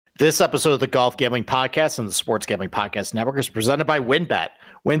This episode of the Golf Gambling Podcast and the Sports Gambling Podcast Network is presented by WynnBET.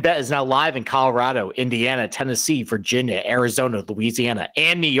 WynnBET is now live in Colorado, Indiana, Tennessee, Virginia, Arizona, Louisiana,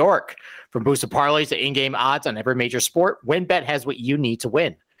 and New York. From boosted parlays to in-game odds on every major sport, WynnBET has what you need to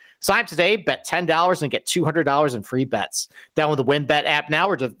win. Sign up today, bet $10 and get $200 in free bets. Download the WynnBET app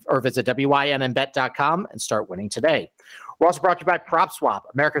now or visit wynnbet.com and start winning today. We're also brought to you by PropSwap,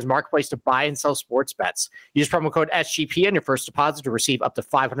 America's marketplace to buy and sell sports bets. Use promo code SGP on your first deposit to receive up to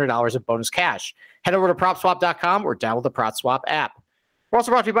 $500 in bonus cash. Head over to PropSwap.com or download the PropSwap app. We're also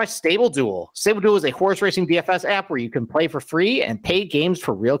brought to you by StableDuel. StableDuel is a horse racing DFS app where you can play for free and pay games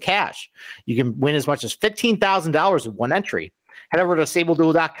for real cash. You can win as much as $15,000 in one entry. Head over to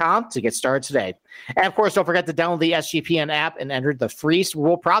StableDuel.com to get started today. And, of course, don't forget to download the SGPN app and enter the free Super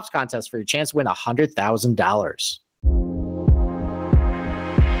Bowl props contest for your chance to win $100,000.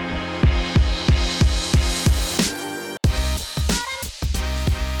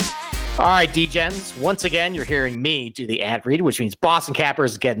 All right, D-Gens, once again, you're hearing me do the ad read, which means Boston Capper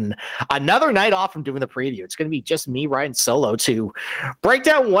is getting another night off from doing the preview. It's going to be just me riding solo to break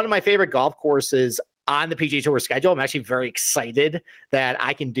down one of my favorite golf courses on the PGA Tour schedule. I'm actually very excited that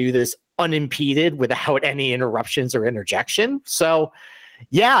I can do this unimpeded without any interruptions or interjection. So,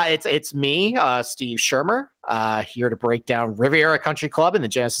 yeah, it's me, Steve Shermer, here to break down Riviera Country Club and the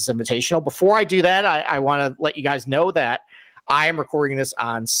Genesis Invitational. Before I do that, I want to let you guys know that I am recording this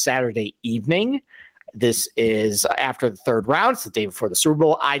on Saturday evening. This is after the third round. It's the day before the Super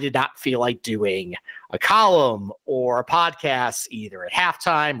Bowl. I did not feel like doing a column or a podcast either at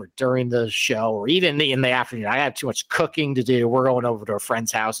halftime or during the show or even in the afternoon. I have too much cooking to do. We're going over to a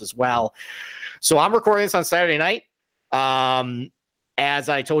friend's house as well. So I'm recording this on Saturday night. As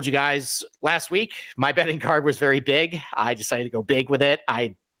I told you guys last week, my betting card was very big. I decided to go big with it.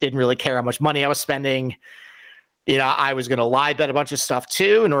 I didn't really care how much money I was spending. You know, I was going to live bet a bunch of stuff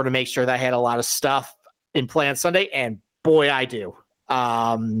too in order to make sure that I had a lot of stuff in play on Sunday. And boy, I do.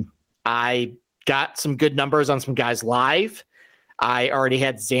 I got some good numbers on some guys live. I already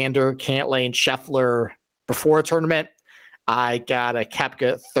had Xander, Cantlay, and Scheffler before a tournament. I got a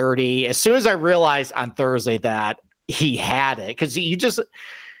Koepka 30. As soon as I realized on Thursday that he had it, because you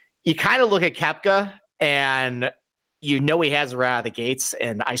kind of look at Koepka and you know he has it right out of the gates.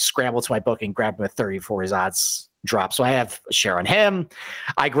 And I scrambled to my book and grabbed him at 30 before his odds drop. So I have a share on him.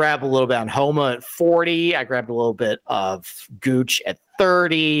 I grabbed a little bit on Homa at 40. I grabbed a little bit of Gooch at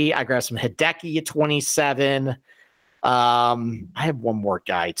 30. I grabbed some Hideki at 27. I have one more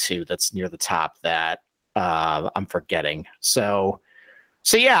guy too that's near the top that I'm forgetting. So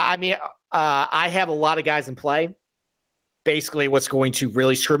yeah, I mean, I have a lot of guys in play. Basically, what's going to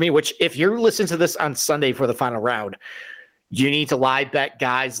really screw me, which if you're listening to this on Sunday for the final round, you need to live bet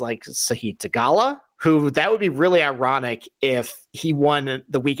guys like Sahith Theegala, who that would be really ironic if he won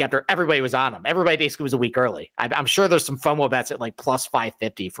the week after everybody was on him. Everybody basically was a week early. I'm sure there's some FOMO bets at like plus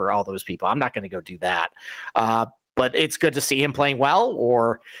 550 for all those people. I'm not going to go do that. But it's good to see him playing well,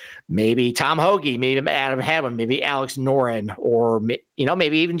 or maybe Tom Hoge, maybe Adam Hadwin, maybe Alex Noren, or,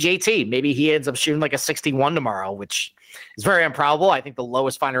 maybe even JT. Maybe he ends up shooting like a 61 tomorrow, which is very improbable. I think the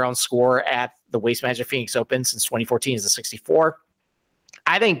lowest final round score at the Waste Management Phoenix Open since 2014 is a 64.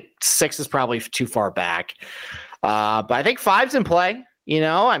 I think 6 is probably too far back. But I think 5's in play.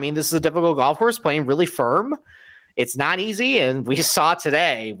 This is a difficult golf course, playing really firm. It's not easy, and we saw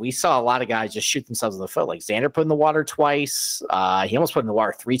today, we saw a lot of guys just shoot themselves in the foot. Like Xander put in the water twice. He almost put in the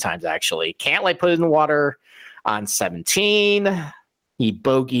water 3 times, actually. Cantlay put in the water on 17. He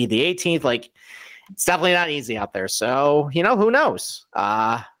bogeyed the 18th. Like, it's definitely not easy out there. So, who knows?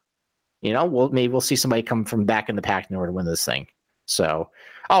 Maybe we'll see somebody come from back in the pack in order to win this thing. So,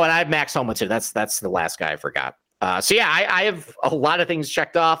 and I have Max Homa too. That's the last guy I forgot. I have a lot of things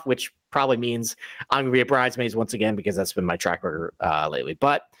checked off, which probably means I'm going to be a bridesmaids once again, because that's been my track record lately.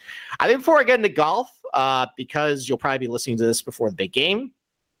 But I think before I get into golf, because you'll probably be listening to this before the big game,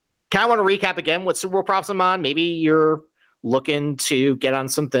 kind of want to recap again what Super Bowl props I'm on. Maybe you're looking to get on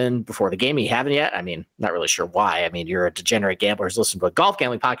something before the game. You haven't yet. Not really sure why. You're a degenerate gambler who's listening to a golf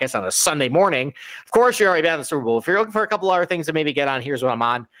gambling podcast on a Sunday morning. Of course, you're already been on the Super Bowl. If you're looking for a couple other things to maybe get on, here's what I'm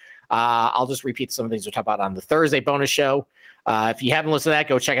on. I'll just repeat some of the things we talked about on the Thursday bonus show. If you haven't listened to that,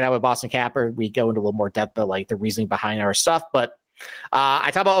 go check it out with Boston Capper. We go into a little more depth of like the reasoning behind our stuff. But I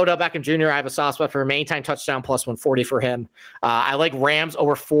talk about Odell Beckham Jr. I have a soft spot for him. Anytime touchdown plus 140 for him. I like Rams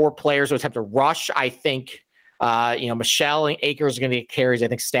over 4 players who attempt to rush. I think Michelle and Akers are going to get carries. I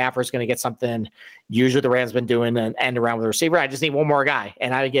think Stafford's going to get something. Usually the Rams have been doing an end around with the receiver. I just need one more guy,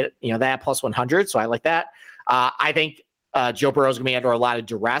 and I would get that plus 100. So I like that. I think Joe Burrow is going to be under a lot of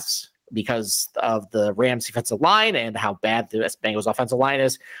duress because of the Rams defensive line and how bad the Bengals offensive line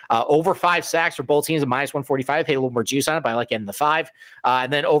is. Over 5 sacks for both teams at -145. Pay a little more juice on it, but I like getting the 5.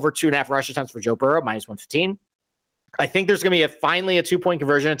 And then over 2.5 rush attempts for Joe Burrow, -115. I think there's going to be finally a 2-point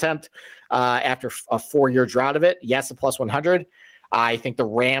conversion attempt after a 4-year drought of it. Yes, a +100. I think the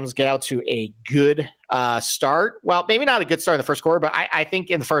Rams get out to a good start. Well, maybe not a good start in the first quarter, but I think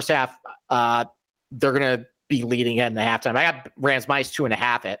in the first half, they're going to be leading in the halftime. I got Rams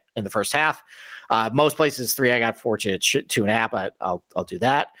 -2.5 in the first half. Most places 3. I got fortunate 2.5, but I'll do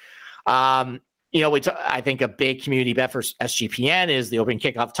that. I think a big community bet for SGPN is the opening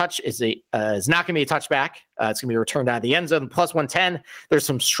kickoff touch is not going to be a touchback. It's going to be returned out of the end zone, +110. There's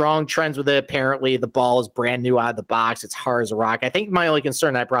some strong trends with it. Apparently, the ball is brand new out of the box. It's hard as a rock. I think my only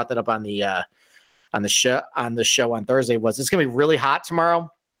concern, I brought that up on the show on Thursday, was it's going to be really hot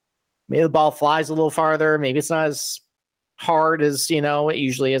tomorrow. Maybe the ball flies a little farther. Maybe it's not as hard as it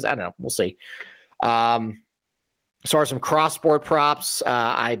usually is. I don't know. We'll see. As far as some cross-sport props,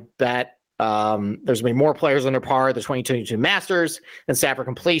 I bet. There's going to be more players under par, the 2022 Masters and Stafford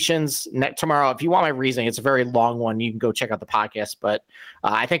completions tomorrow. If you want my reasoning, it's a very long one. You can go check out the podcast, but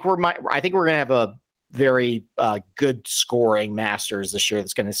I think we're going to have a very good scoring Masters this year.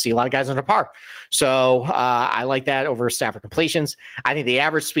 That's going to see a lot of guys under par. So I like that over Stafford completions. I think the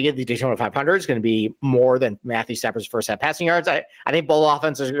average speed of the Daytona 500 is going to be more than Matthew Stafford's first half passing yards. I think both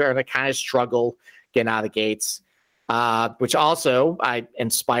offenses are going to kind of struggle getting out of the gates. Which also I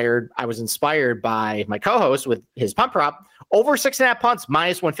was inspired by my co-host with his punt prop over 6.5 punts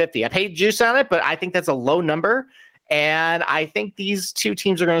 -150. I paid juice on it, but I think that's a low number. And I think these two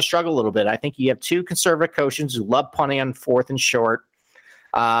teams are going to struggle a little bit. I think you have two conservative coaches who love punting on 4th and short.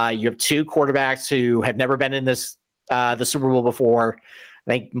 You have two quarterbacks who have never been in the Super Bowl before.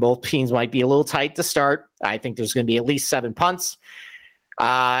 I think both teams might be a little tight to start. I think there's going to be at least 7 punts.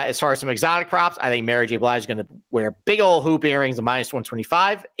 As far as some exotic props, I think Mary J. Blige is going to wear big old hoop earrings at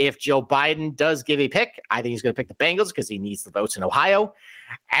 -125. If Joe Biden does give a pick, I think he's going to pick the Bengals because he needs the votes in Ohio.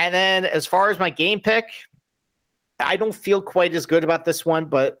 And then as far as my game pick, I don't feel quite as good about this one,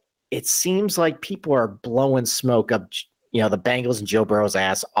 but it seems like people are blowing smoke up, the Bengals and Joe Burrow's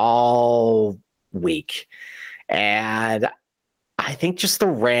ass all week. And I think just the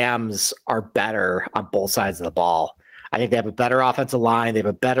Rams are better on both sides of the ball. I think they have a better offensive line. They have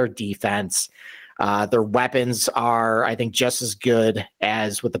a better defense. Their weapons are, I think, just as good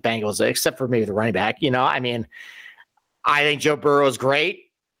as with the Bengals, except for maybe the running back. I think Joe Burrow is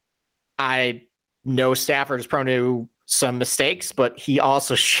great. I know Stafford is prone to some mistakes, but he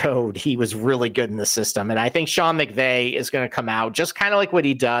also showed he was really good in the system. And I think Sean McVay is going to come out just kind of like what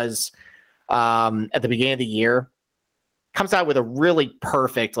he does at the beginning of the year. Comes out with a really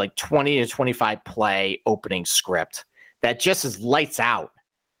perfect, 20 to 25 play opening script that just is lights out.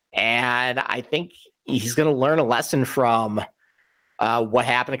 And I think he's going to learn a lesson from what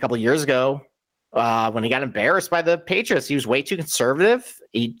happened a couple of years ago when he got embarrassed by the Patriots. He was way too conservative.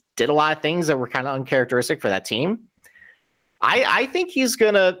 He did a lot of things that were kind of uncharacteristic for that team. I think he's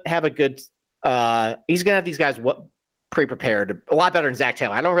going to have he's going to have these guys pre-prepared a lot better than Zach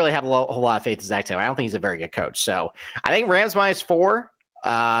Taylor. I don't really have a whole lot of faith in Zach Taylor. I don't think he's a very good coach. So I think Rams -4.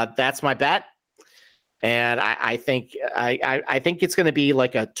 That's my bet. And I think it's going to be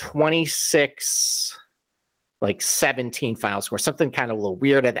like a 26-17 final score, something kind of a little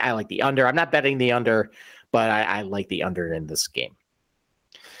weird. I like the under. I'm not betting the under, but I like the under in this game.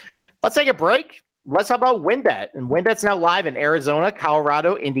 Let's take a break. Let's talk about WynnBET. And WynnBET's now live in Arizona,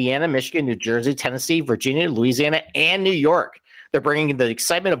 Colorado, Indiana, Michigan, New Jersey, Tennessee, Virginia, Louisiana, and New York. They're bringing the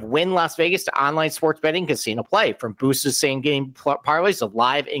excitement of Wynn Las Vegas to online sports betting casino play. From boosted same-game parlays to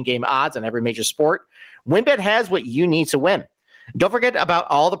live in-game odds on every major sport, WynnBET has what you need to win. Don't forget about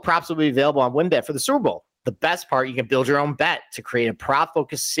all the props that will be available on WynnBET for the Super Bowl. The best part, you can build your own bet to create a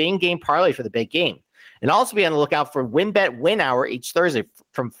prop-focused same-game parlay for the big game. And also be on the lookout for WynnBET Win Hour each Thursday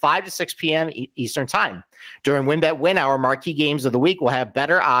from 5 to 6 p.m. Eastern Time. During WynnBET Win Hour, marquee games of the week will have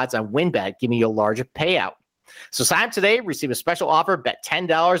better odds on WynnBET, giving you a larger payout. So sign up today, receive a special offer, bet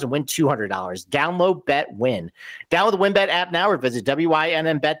 $10 and win $200. Download Bet Win. Download the WynnBET app now or visit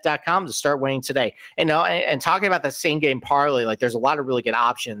wynnbet.com to start winning today. And talking about the same game parlay, there's a lot of really good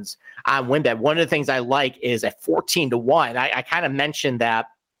options on WynnBET. One of the things I like is at 14-1. I kind of mentioned that.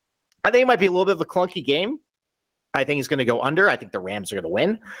 I think it might be a little bit of a clunky game. I think it's going to go under. I think the Rams are going to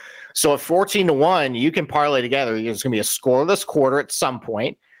win. So at 14-1, you can parlay together. There's going to be a scoreless quarter at some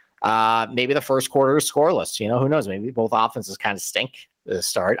point. Maybe the first quarter is scoreless. Who knows? Maybe both offenses kind of stink to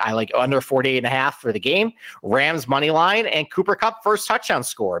start. I like under 48.5 for the game. Rams money line and Cooper Kupp first touchdown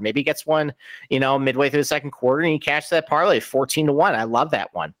score. Maybe he gets one, midway through the second quarter and you cash that parlay 14-1. I love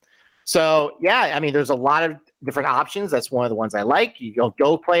that one. So yeah, I mean, there's a lot of different options. That's one of the ones I like. You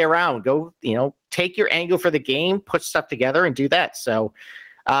go play around, go, take your angle for the game, put stuff together and do that. So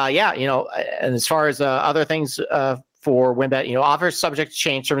yeah, and as far as other things for WynnBET, offers subject to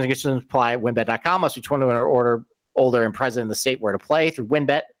change, terms and conditions apply at WynnBET.com. Must be 21 or older and present in the state where to play through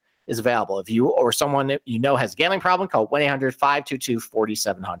WynnBET is available. If you or someone that has a gambling problem, call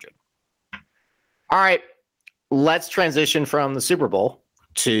 1-800-522-4700. All right, let's transition from the Super Bowl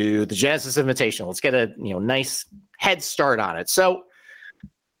to the Genesis Invitational. Let's get a nice head start on it. So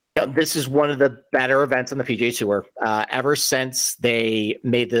this is one of the better events on the PGA Tour. Ever since they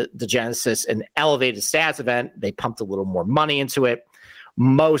made the Genesis an elevated stats event, they pumped a little more money into it.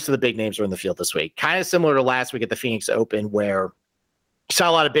 Most of the big names are in the field this week. Kind of similar to last week at the Phoenix Open, where you saw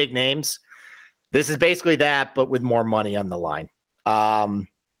a lot of big names. This is basically that, but with more money on the line.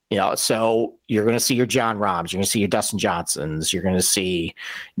 So you're going to see your John Rahms, you're going to see your Dustin Johnsons, you're going to see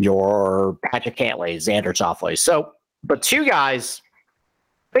your Patrick Cantlay, Xander Schauffele. So, but two guys,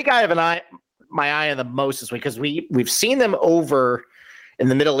 I think I have my eye on the most this week because we've seen them over in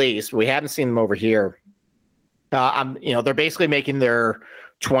the Middle East. But we haven't seen them over here. They're basically making their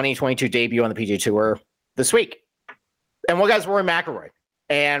 2022 debut on the PGA Tour this week. And one guy's Rory McIlroy.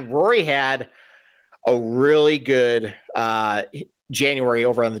 And Rory had a really good January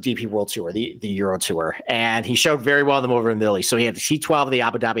over on the DP World Tour, the Euro Tour. And he showed very well them over in the Middle East. So he had the T12 of the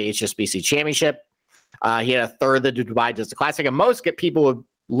Abu Dhabi HSBC Championship. He had a third of the Dubai Desert Classic. And most people would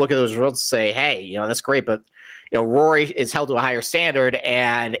look at those results and say, hey, that's great. But, Rory is held to a higher standard,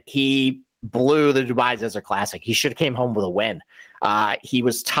 and he blew the Dubai Desert Classic. He should have came home with a win. He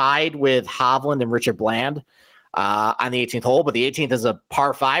was tied with Hovland and Richard Bland on the 18th hole, but the 18th is a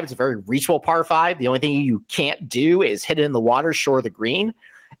par 5. It's a very reachable par 5. The only thing you can't do is hit it in the water short of the green,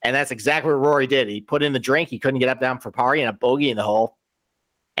 and that's exactly what Rory did. He put in the drink. He couldn't get up down for par. He had a bogey in the hole,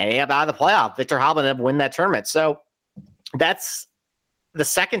 and he got out of the playoff. Victor Hovland ended up winning that tournament. So that's the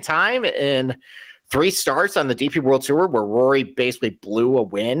second time in 3 starts on the DP World Tour where Rory basically blew a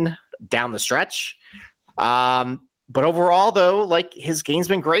win down the stretch. But overall, though, his game's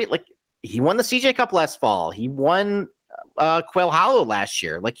been great. He won the CJ Cup last fall. He won Quail Hollow last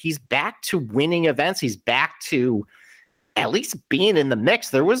year. He's back to winning events. He's back to at least being in the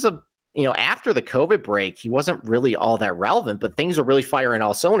mix. There was after the COVID break, he wasn't really all that relevant, but things are really firing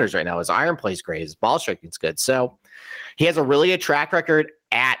all cylinders right now. His iron play is great. His ball striking's good. So he has a really good track record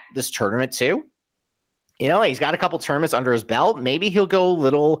at this tournament too. He's got a couple tournaments under his belt. Maybe he'll go a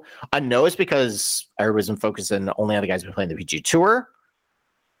little unnoticed because everybody's been focusing only on the guys who play in the PGA Tour.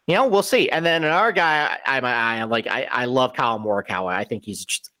 We'll see. And then another guy I love Colin Morikawa. I think he's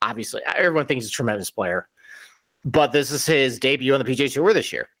just, obviously, everyone thinks he's a tremendous player. But this is his debut on the PGA Tour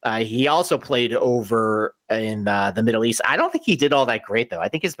this year. He also played over in the Middle East. I don't think he did all that great, though. I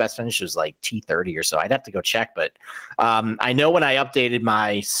think his best finish was T30 or so. I'd have to go check. But I know when I updated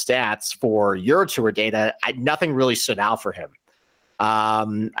my stats for Euro Tour data, nothing really stood out for him.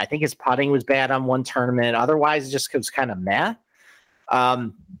 I think his putting was bad on one tournament. Otherwise, it just was kind of meh. I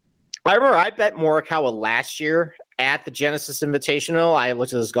remember I bet Morikawa last year at the Genesis Invitational. I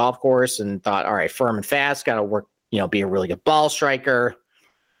looked at this golf course and thought, all right, firm and fast, got to work, be a really good ball striker.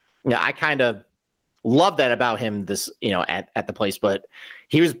 I kind of love that about him at the place, but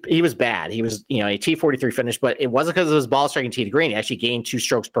he was bad. He was, a T43 finish, but it wasn't because of his ball striking tee to green. He actually gained 2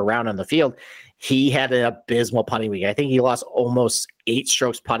 strokes per round on the field. He had an abysmal putting week. I think he lost almost 8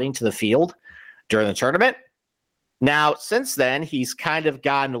 strokes putting to the field during the tournament. Now, since then, he's kind of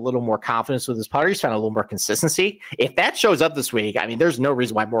gotten a little more confidence with his putter. He's found a little more consistency. If that shows up this week, there's no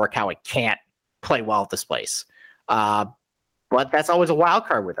reason why Morikawa can't play well at this place. But that's always a wild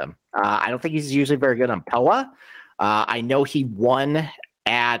card with him. I don't think he's usually very good on POA. I know he won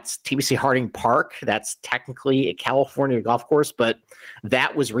at TPC Harding Park. That's technically a California golf course, but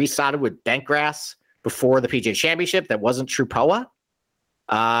that was resodded with bent grass before the PGA Championship. That wasn't true POA.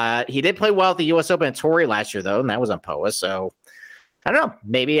 He did play well at the U.S. Open at Torrey last year, though, and that was on POA. So I don't know.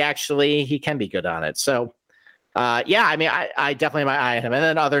 Maybe actually he can be good on it. So, I definitely have my eye on him. And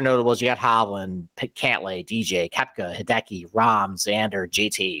then other notables, you got Hovland, Cantlay, DJ, Koepka, Hideki, Rahms, Xander,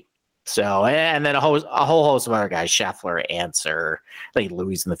 JT. So, and then a whole host of other guys, Scheffler, Answer, I think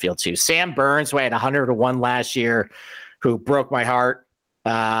Louis in the field too. Sam Burns, who had 100-1 last year, who broke my heart.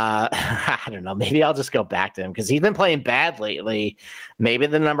 I don't know. Maybe I'll just go back to him because he's been playing bad lately. Maybe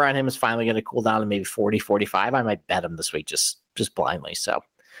the number on him is finally going to cool down to maybe 40, 45. I might bet him this week just blindly. So,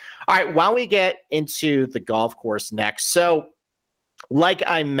 all right, while we get into the golf course next. So, like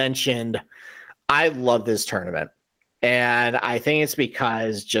I mentioned, I love this tournament. And I think it's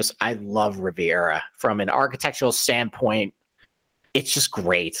because I love Riviera from an architectural standpoint. it's just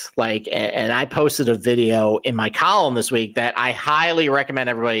great. Like, and I posted a video in my column this week that I highly recommend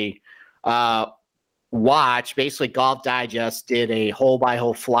everybody watch. Basically, Golf Digest did a hole by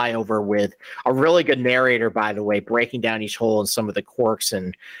hole flyover with a really good narrator, by the way, breaking down each hole and some of the quirks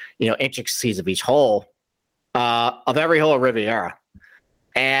and intricacies of each hole, of every hole at Riviera.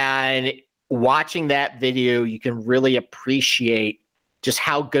 And watching that video, you can really appreciate just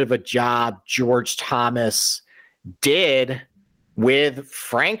how good of a job George Thomas did with,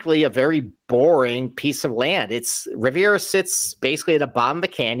 frankly, a very boring piece of land. Riviera sits basically at the bottom of the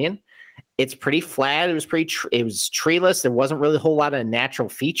canyon. It's pretty flat. It was it was treeless. There wasn't really a whole lot of natural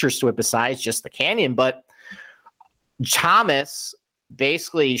features to it besides just the canyon. But Thomas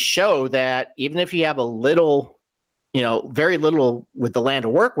basically showed that even if you have a little, very little with the land to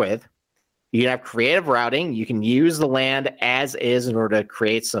work with, you can have creative routing. You can use the land as is in order to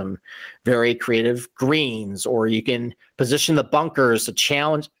create some very creative greens, or you can position the bunkers to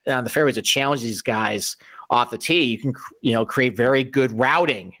challenge on the fairways to challenge these guys off the tee. You can, create very good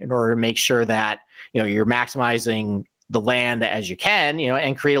routing in order to make sure that, you're maximizing the land as you can,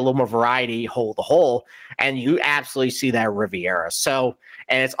 and create a little more variety hole to hole. And you absolutely see that at Riviera. So,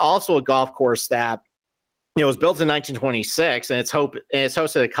 and it's also a golf course that, it was built in 1926, and it's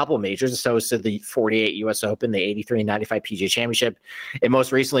hosted a couple of majors. It's hosted the 48 U.S. Open, the 83 and 95 PGA Championship. It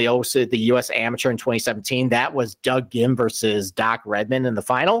most recently hosted the U.S. Amateur in 2017. That was Doug Ghim versus Doc Redman in the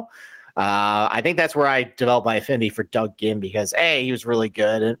final. I think that's where I developed my affinity for Doug Ghim because A, he was really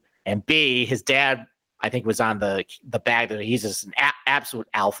good, and B, his dad, I think, was on the bag that he's just an absolute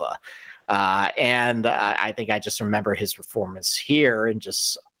alpha. And I think I just remember his performance here and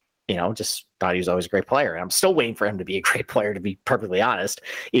just thought he was always a great player. And I'm still waiting for him to be a great player, to be perfectly honest,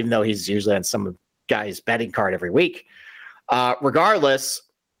 even though he's usually on some guy's betting card every week. Regardless,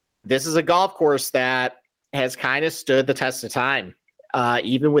 this is a golf course that has kind of stood the test of time,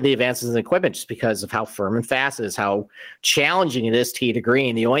 even with the advances in equipment, just because of how firm and fast it is, how challenging it is tee to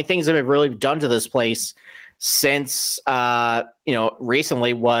green. The only things that have really done to this place since,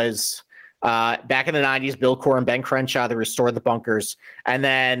 recently was back in the 90s, Bill Coore and Ben Crenshaw, they restored the bunkers. And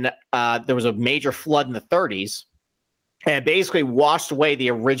then there was a major flood in the 30s and basically washed away the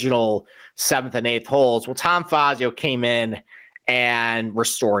original 7th and 8th holes. Well, Tom Fazio came in and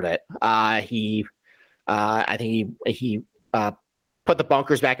restored it. I think he put the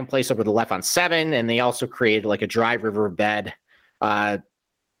bunkers back in place over the left on 7, and they also created like a dry river bed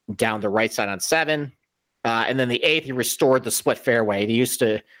down the right side on 7. And then the 8th, he restored the split fairway. They used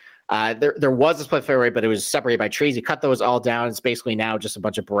to there was a split fairway, but it was separated by trees. He cut those all down. It's basically now just a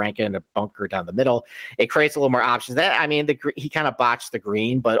bunch of barranca and a bunker down the middle. It creates a little more options. He kind of botched the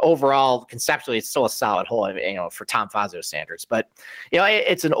green, but overall, conceptually, it's still a solid hole, for Tom Fazio standards. But,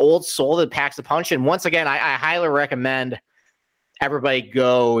 it's an old soul that packs a punch. And once again, I highly recommend everybody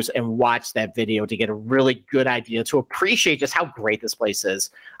goes and watch that video to get a really good idea, to appreciate just how great this place is.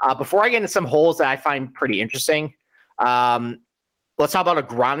 Before I get into some holes that I find pretty interesting, let's talk about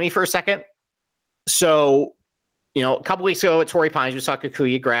agronomy for a second. So, a couple weeks ago at Torrey Pines, we saw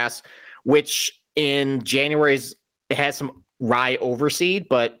Kikuyu grass, which in January it has some rye overseed,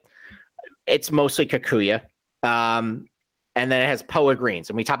 but it's mostly Kikuyu. And then it has Poa greens.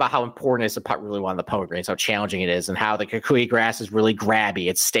 And we talk about how important it is to putt really well on the Poa greens, how challenging it is, and how the Kikuyu grass is really grabby.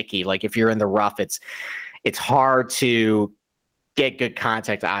 It's sticky. Like if you're in the rough, it's hard to get good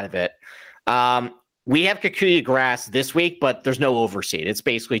contact out of it. We have Kikuyu grass this week, but there's no overseed. It's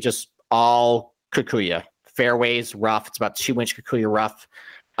basically just all Kikuyu. Fairways, rough. It's about 2-inch Kikuyu rough.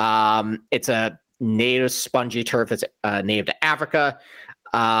 It's a native spongy turf that's native to Africa.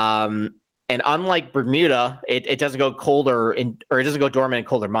 And unlike Bermuda, it doesn't go colder it doesn't go dormant in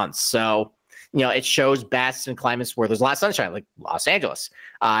colder months. So, it shows best in climates where there's a lot of sunshine, like Los Angeles.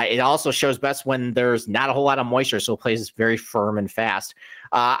 It also shows best when there's not a whole lot of moisture, so it plays very firm and fast.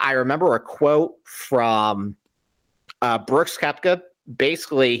 I remember a quote from Brooks Koepka.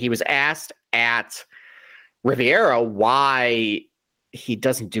 Basically, he was asked at Riviera why he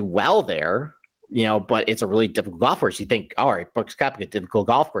doesn't do well there, but it's a really difficult golf course. You think, all right, Brooks Koepka, difficult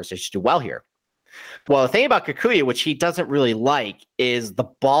golf course, they should do well here. Well, the thing about Kikuyu, which he doesn't really like, is the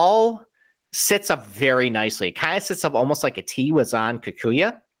ball sits up very nicely. It kind of sits up almost like a tee was on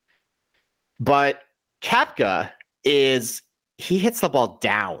Kikuyu. But Koepka he hits the ball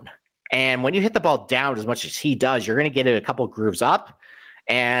down. And when you hit the ball down as much as he does, you're going to get it a couple of grooves up.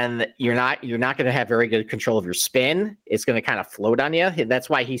 And you're not going to have very good control of your spin. It's going to kind of float on you. And that's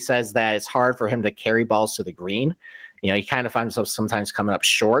why he says that it's hard for him to carry balls to the green. He kind of finds himself sometimes coming up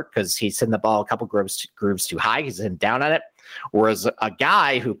short because he's hitting the ball a couple grooves too high. He's hitting down on it. Whereas a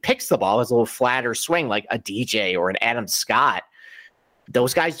guy who picks the ball has a little flatter swing, like a DJ or an Adam Scott,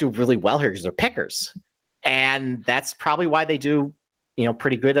 those guys do really well here because they're pickers. And that's probably why they do,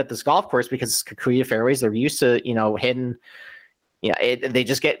 pretty good at this golf course, because Kikuyu fairways, they're used to, hitting, they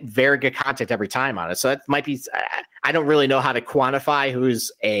just get very good contact every time on it. So that might be, I don't really know how to quantify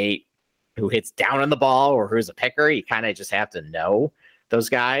who hits down on the ball or who's a picker. You kind of just have to know those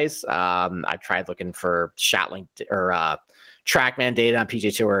guys. I've tried looking for ShotLink or TrackMan data on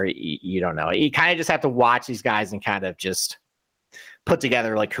PGA Tour. You don't know. You kind of just have to watch these guys and kind of just put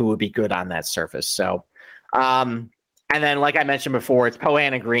together like who would be good on that surface. So, and then, like I mentioned before, it's Poa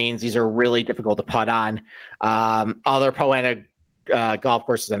annua greens. These are really difficult to putt on. Other Poa annua golf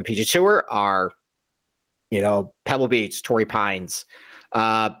courses on the PGA Tour are, Pebble Beach, Torrey Pines.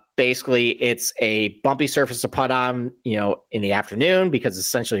 Basically, it's a bumpy surface to putt on, in the afternoon, because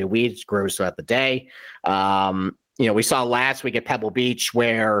essentially a weed grows throughout the day. We saw last week at Pebble Beach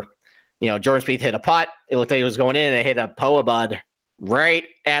where, Jordan Spieth hit a putt. It looked like it was going in, and it hit a Poa bud right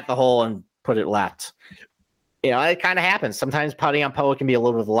at the hole and put it left. It kind of happens. Sometimes putting on Poa can be a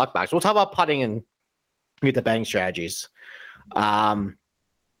little bit of a luck box. We'll talk about putting and get the betting strategies. But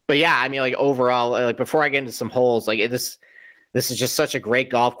yeah, I mean, like overall, like before I get into some holes, like this is just such a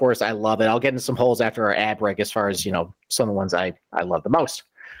great golf course. I love it. I'll get into some holes after our ad break as far as, some of the ones I love the most.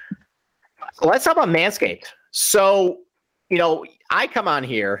 So let's talk about Manscaped. So, I come on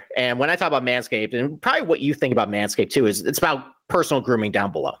here, and when I talk about Manscaped, and probably what you think about Manscaped too, is it's about personal grooming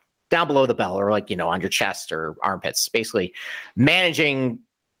down below the belt, or like, on your chest or armpits, basically managing,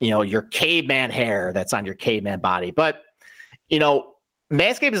 your caveman hair that's on your caveman body. But,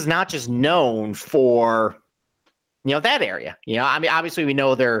 Manscaped is not just known for, that area. I mean, obviously we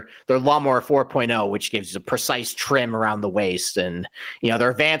know their Lawnmower 4.0, which gives you a precise trim around the waist, and,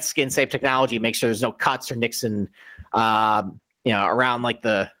 their advanced skin safe technology makes sure there's no cuts or nicks and, around like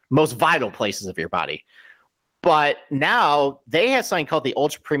the most vital places of your body. But now they have something called the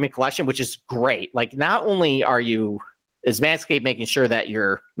Ultra Premium Collection, which is great. Like, not only is Manscaped making sure that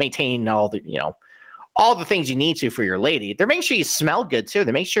you're maintaining all the things you need to for your lady, they're making sure you smell good too.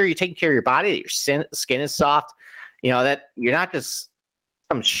 They're making sure you're taking care of your body, that your skin is soft, that you're not just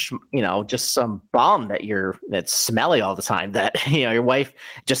just some bum that's smelly all the time that, your wife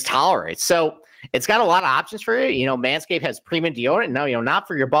just tolerates. So it's got a lot of options for you. Manscaped has premium deodorant. No, not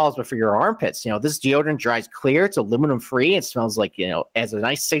for your balls, but for your armpits. This deodorant dries clear. It's aluminum free. It smells like, has a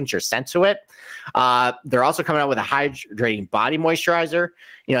nice signature scent to it. They're also coming out with a hydrating body moisturizer.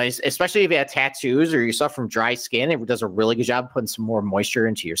 Especially if you have tattoos or you suffer from dry skin, it does a really good job of putting some more moisture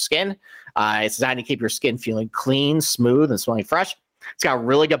into your skin. It's designed to keep your skin feeling clean, smooth, and smelling fresh. It's got a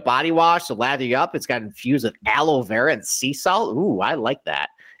really good body wash to lather you up. It's got infused with aloe vera and sea salt. Ooh, I like that.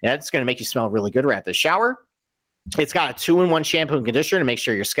 That's going to make you smell really good right after the shower. It's got a 2-in-1 shampoo and conditioner to make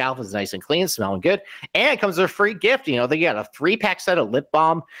sure your scalp is nice and clean, smelling good. And it comes with a free gift. They got a 3-pack set of lip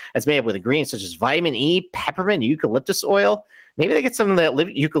balm that's made with ingredients such as vitamin E, peppermint, eucalyptus oil. Maybe they get some of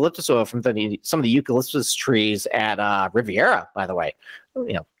that eucalyptus oil from some of the eucalyptus trees at Riviera, by the way.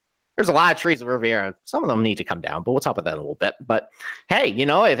 There's a lot of trees at Riviera. Some of them need to come down, but we'll talk about that in a little bit. But hey,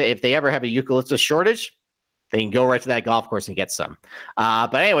 if they ever have a eucalyptus shortage, they can go right to that golf course and get some.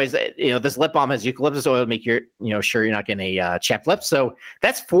 But anyways, this lip balm has eucalyptus oil to make sure you're not getting a chapped lip. So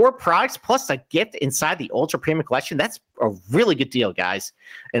that's 4 products plus a gift inside the Ultra Premium Collection. That's a really good deal, guys.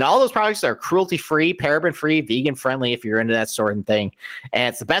 And all those products are cruelty-free, paraben-free, vegan-friendly if you're into that sort of thing. And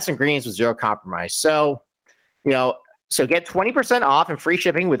it's the best ingredients with zero compromise. So, So get 20% off and free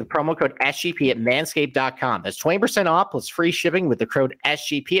shipping with the promo code SGP at manscaped.com. That's 20% off plus free shipping with the code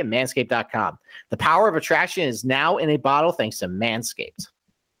SGP at manscaped.com. The power of attraction is now in a bottle thanks to Manscaped.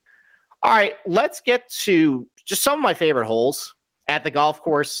 All right, let's get to just some of my favorite holes at the golf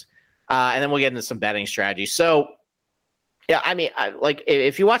course, and then we'll get into some betting strategy. So, yeah, I mean,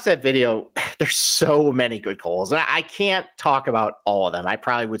 if you watch that video, there's so many good holes, and I can't talk about all of them. I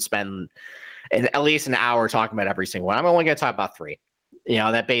probably would spend at least an hour talking about every single one. I'm only going to talk about 3,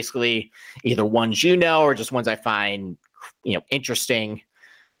 that basically either ones or just ones I find, interesting.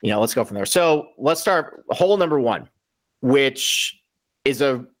 Let's go from there. So let's start hole number 1, which is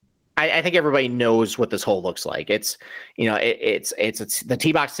I think everybody knows what this hole looks like. It's, it's the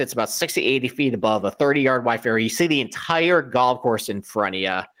tee box sits about 60, 80 feet above a 30-yard wide fairway. You see the entire golf course in front of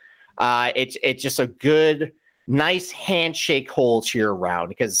you. It's just a good, nice handshake hole to your round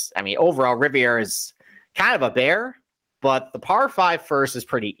because, I mean, overall, Riviera is kind of a bear, but the par 5 first is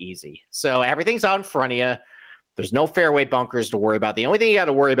pretty easy. So everything's out in front of you. There's no fairway bunkers to worry about. The only thing you got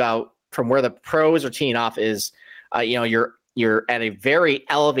to worry about from where the pros are teeing off is, you're at a very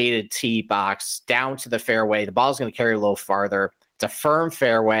elevated tee box down to the fairway. The ball's going to carry a little farther. It's a firm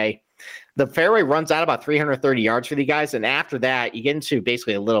fairway. The fairway runs out about 330 yards for the guys. And after that, you get into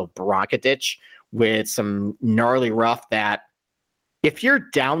basically a little bronca ditch with some gnarly rough that if you're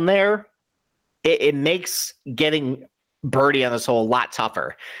down there, it makes getting birdie on this hole a lot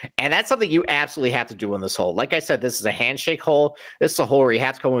tougher. And that's something you absolutely have to do on this hole. Like I said, this is a handshake hole. This is a hole where you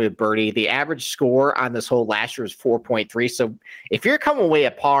have to come away with birdie. The average score on this hole last year was 4.3. So if you're coming away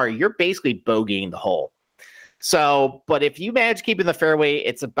at par, you're basically bogeying the hole. So, but if you manage keeping the fairway,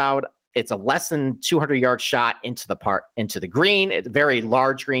 it's a less than 200 yard shot into the green. It's a very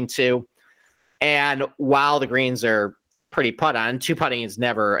large green too. And while the greens are pretty putt on, two putting is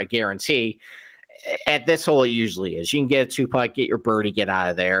never a guarantee. At this hole, it usually is. You can get a two putt, get your birdie, get out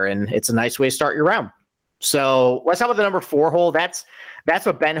of there, and it's a nice way to start your round. So let's talk about the number 4 hole. That's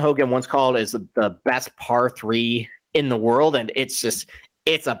what Ben Hogan once called as the best par 3 in the world, and it's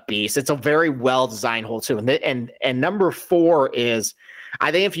a beast. It's a very well designed hole too. And number 4 is,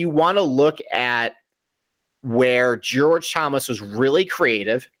 I think if you want to look at where George Thomas was really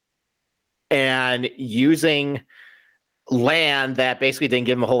creative and using land that basically didn't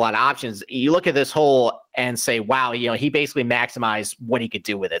give him a whole lot of options, you look at this hole and say, wow, he basically maximized what he could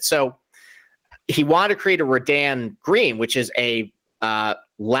do with it. So he wanted to create a Redan green, which is a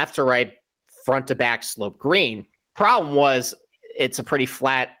left to right, front to back slope green. Problem was, it's a pretty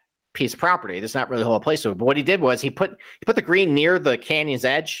flat piece of property. There's not really a whole place to it. But what he did was he put the green near the canyon's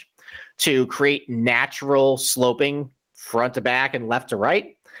edge to create natural sloping front to back and left to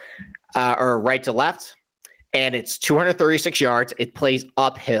right, or right to left. And it's 236 yards. It plays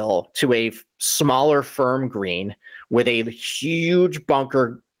uphill to a smaller, firm green with a huge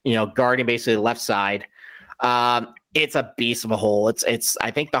bunker, guarding basically the left side. It's a beast of a hole. It's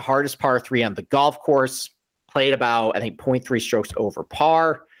I think the hardest par 3 on the golf course. Played about, I think, 0.3 strokes over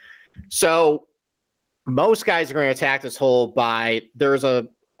par. So most guys are going to attack this hole by, there's the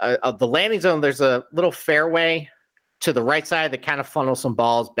landing zone, there's a little fairway to the right side that kind of funnels some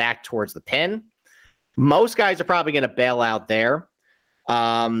balls back towards the pin. Most guys are probably going to bail out there.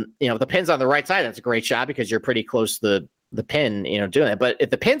 If the pin's on the right side, that's a great shot because you're pretty close to the pin, doing it. But if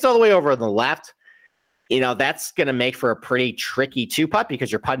the pin's all the way over on the left, that's going to make for a pretty tricky 2-putt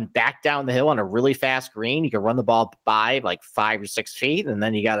because you're putting back down the hill on a really fast green. You can run the ball by like 5 or 6 feet, and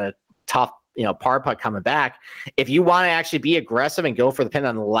then you got a tough, par putt coming back. If you want to actually be aggressive and go for the pin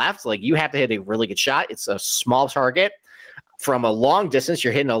on the left, like you have to hit a really good shot. It's a small target. From a long distance,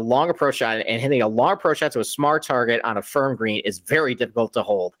 you're hitting a long approach shot, and hitting a long approach shot to a smart target on a firm green is very difficult to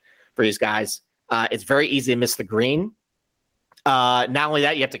hold for these guys. It's very easy to miss the green. Not only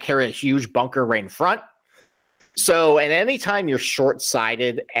that, you have to carry a huge bunker right in front. So at any time you're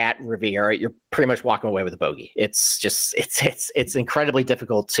short-sided at Riviera, you're pretty much walking away with a bogey. It's just it's incredibly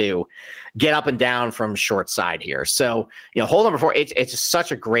difficult to get up and down from short side here. So hole number 4, it's just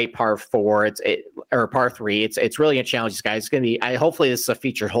such a great par 4. Or par 3. It's really gonna challenge these guys. It's gonna be. Hopefully this is a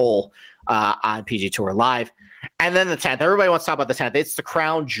featured hole on PGA Tour Live. And then the 10th. Everybody wants to talk about the 10th. It's the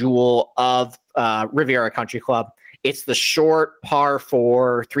crown jewel of Riviera Country Club. It's the short par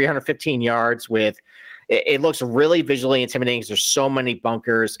 4, 315 yards with. It looks really visually intimidating because there's so many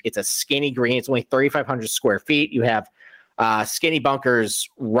bunkers. It's a skinny green. It's only 3,500 square feet. You have skinny bunkers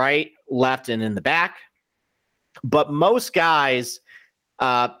right, left, and in the back. But most guys,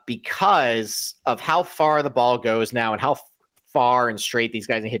 because of how far the ball goes now and how far and straight these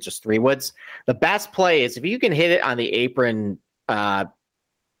guys can hit just 3-woods, the best play is if you can hit it on the apron,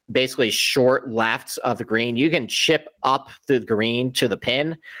 basically short left of the green, you can chip up the green to the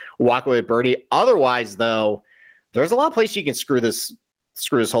pin, walk away with birdie. Otherwise, though, there's a lot of places you can screw this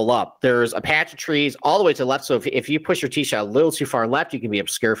hole up. There's a patch of trees all the way to the left. So if you push your tee shot a little too far left, you can be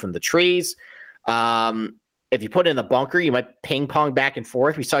obscured from the trees. If you put it in the bunker, you might ping pong back and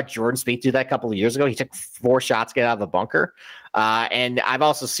forth. We saw Jordan Spieth do that a couple of years ago. He took 4 shots to get out of the bunker. And I've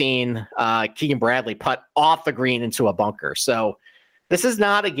also seen Keegan Bradley putt off the green into a bunker. So this is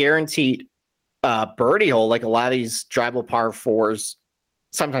not a guaranteed birdie hole like a lot of these drivable par 4s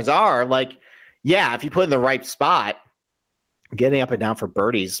sometimes are. Like, yeah, if you put in the right spot, getting up and down for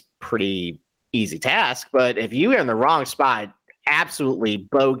birdie's pretty easy task. But if you are in the wrong spot, absolutely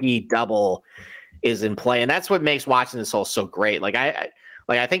bogey double is in play. And that's what makes watching this hole so great. Like I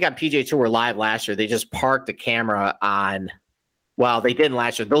think on PGA Tour Live last year, they just parked the camera on, well, they didn't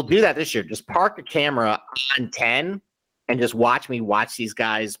last year. They'll do that this year. Just park the camera on 10 and just watch these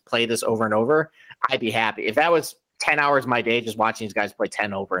guys play this over and over. I'd be happy. If that was 10 hours of my day, just watching these guys play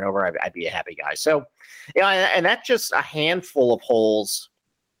 10 over and over, I'd be a happy guy. So, and that's just a handful of holes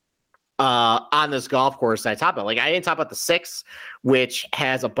on this golf course that I talked about. Like, I didn't talk about the 6, which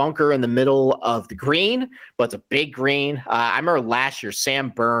has a bunker in the middle of the green, but it's a big green. I remember last year, Sam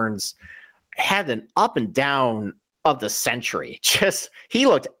Burns had an up and down of the century. He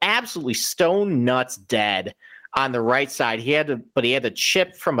looked absolutely stone nuts dead on the right side. He had to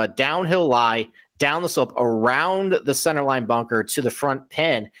chip from a downhill lie down the slope around the center line bunker to the front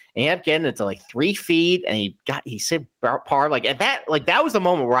pin, and he ended up getting it to like 3 feet, and he said par. Like, at that, like, that was the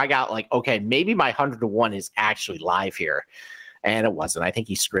moment where I got like, okay, maybe my 100-to-1 is actually live here. And it wasn't. I think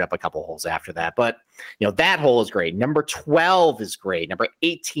he screwed up a couple holes after that. But, that hole is great. Number 12 is great. Number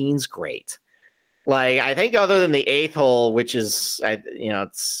 18 is great. Like, I think other than the 8th hole, which is,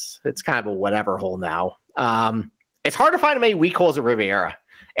 it's kind of a whatever hole now. It's hard to find many weak holes at Riviera.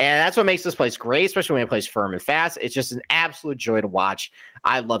 And that's what makes this place great, especially when it plays firm and fast. It's just an absolute joy to watch.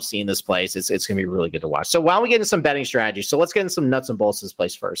 I love seeing this place. It's going to be really good to watch. So why don't we get into some betting strategies? So let's get into some nuts and bolts of this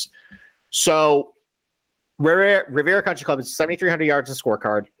place first. So Riviera Country Club is 7,300 yards of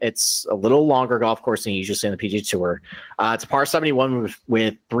scorecard. It's a little longer golf course than you usually see in the PGA Tour. It's a par 71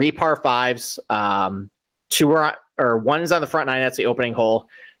 with 3 par 5s. 1 is on the front 9. That's the opening hole.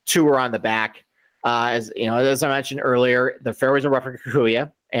 2 are on the back. As I mentioned earlier, the fairways are rough for Kikuyu,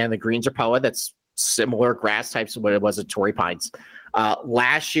 and the greens are POA. That's similar grass types to what it was at Torrey Pines.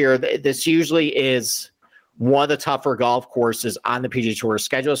 Last year, this usually is one of the tougher golf courses on the PGA Tour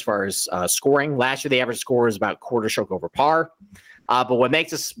schedule as far as scoring. Last year, the average score was about quarter stroke over par. But what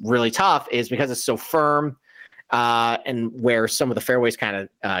makes this really tough is because it's so firm, and where some of the fairways kind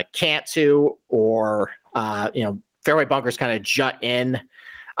of can't to, or fairway bunkers kind of jut in.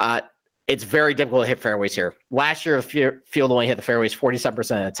 It's very difficult to hit fairways here. Last year, the field only hit the fairways 47% of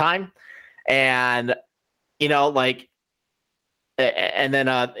the time. And,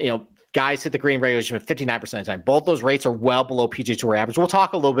 guys hit the green regulation 59% of the time. Both those rates are well below PGA Tour average. We'll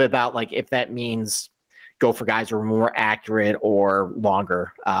talk a little bit about, like, if that means go for guys who are more accurate or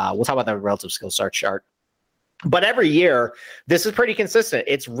longer. We'll talk about the relative skill chart. But every year, this is pretty consistent.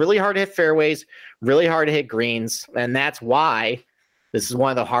 It's really hard to hit fairways, really hard to hit greens. And that's why this is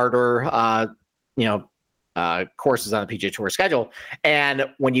one of the harder, courses on the PGA Tour schedule. And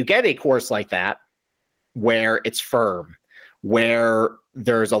when you get a course like that, where it's firm, where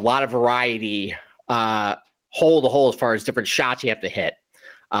there's a lot of variety, hole to hole as far as different shots you have to hit.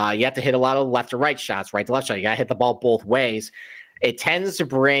 You have to hit a lot of left to right shots, right to left shot. You got to hit the ball both ways. It tends to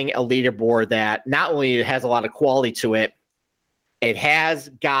bring a leaderboard that not only has a lot of quality to it, it has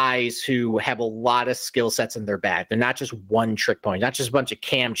guys who have a lot of skill sets in their bag. They're not just one trick pony, not just a bunch of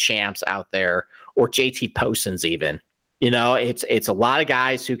Cam Champs out there or JT Posons even. It's a lot of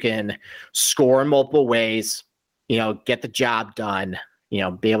guys who can score in multiple ways, get the job done,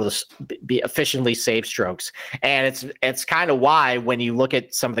 be able to be efficiently save strokes. And it's kind of why when you look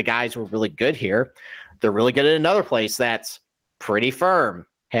at some of the guys who are really good here, they're really good at another place that's pretty firm,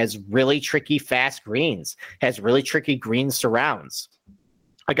 has really tricky fast greens, has really tricky green surrounds.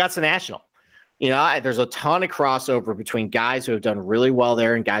 Augusta National. There's a ton of crossover between guys who have done really well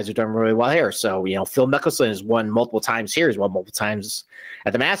there and guys who've done really well here. So, Phil Mickelson has won multiple times here. He's won multiple times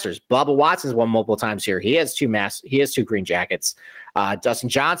at the Masters. Bubba Watson's won multiple times here. He has 2 green jackets. Dustin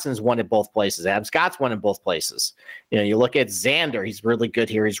Johnson's won at both places. Adam Scott's won in both places. You look at Xander. He's really good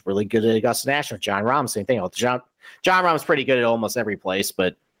here. He's really good at Augusta National. John Rahm, same thing. John Rahm's pretty good at almost every place,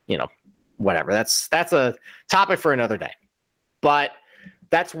 but whatever. That's a topic for another day. But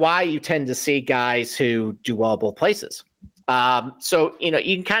that's why you tend to see guys who do well both places. So you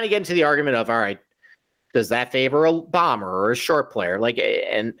can kind of get into the argument of, all right, does that favor a bomber or a short player?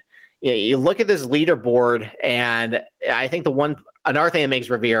 You look at this leaderboard, and I think another thing that makes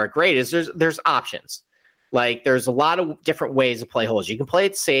Riviera great is there's options. Like, there's a lot of different ways to play holes. You can play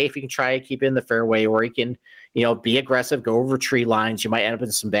it safe. You can try to keep it in the fairway, or you can, be aggressive, go over tree lines. You might end up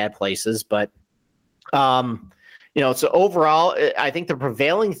in some bad places, but, so overall, I think the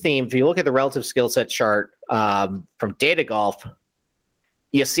prevailing theme, if you look at the relative skill set chart from Data Golf,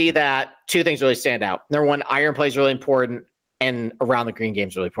 you see that 2 things really stand out. Number 1, iron play is really important, and around the green game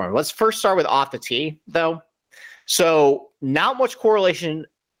is really important. Let's first start with off the tee, though. So not much correlation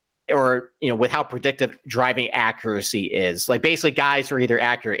or, with how predictive driving accuracy is. Like, basically guys who are either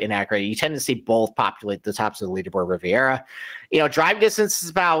accurate or inaccurate. You tend to see both populate the tops of the leaderboard Riviera. Drive distance is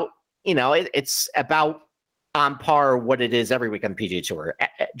about, it's about on par what it is every week on the PGA Tour.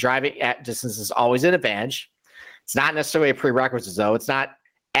 Driving at distance is always an advantage. It's not necessarily a prerequisite, though. It's not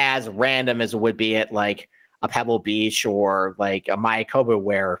as random as it would be at, like, a Pebble Beach or, like, a Mayakoba,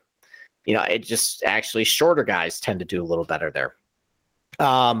 where, it just actually shorter guys tend to do a little better there.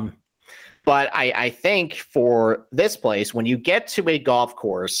 But I think for this place, when you get to a golf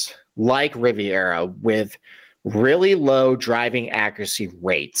course like Riviera with really low driving accuracy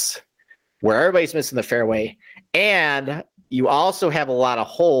rates where everybody's missing the fairway. And you also have a lot of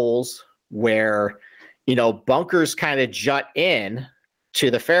holes where, bunkers kind of jut in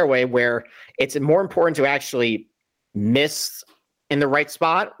to the fairway where it's more important to actually miss in the right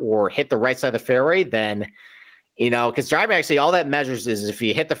spot or hit the right side of the fairway than, because driving actually all that measures is if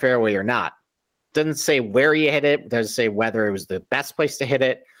you hit the fairway or not. Doesn't say where you hit it, doesn't say whether it was the best place to hit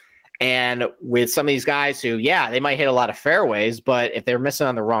it. And with some of these guys who, they might hit a lot of fairways, but if they're missing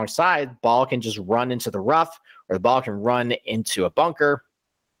on the wrong side, ball can just run into the rough or the ball can run into a bunker.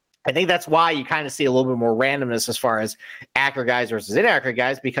 I think that's why you kind of see a little bit more randomness as far as accurate guys versus inaccurate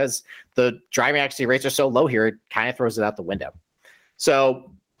guys, because the driving accuracy rates are so low here, it kind of throws it out the window.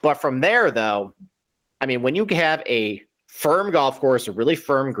 So, but from there, though, I mean, when you have a firm golf course with really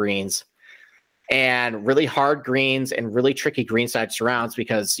firm greens and really hard greens and really tricky greenside surrounds,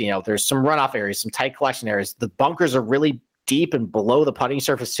 because, there's some runoff areas, some tight collection areas, the bunkers are really deep and below the putting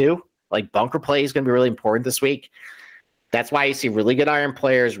surface too. Like bunker play is going to be really important this week. That's why you see really good iron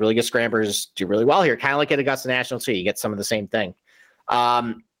players, really good scramblers do really well here. Kind of like at Augusta National too. You get some of the same thing.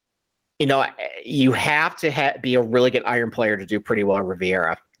 You have to be a really good iron player to do pretty well at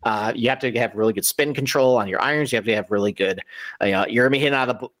Riviera. You have to have really good spin control on your irons. You have to have really good, you're going to be hitting out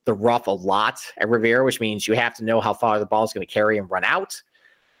of the rough a lot at Riviera, which means you have to know how far the ball is going to carry and run out.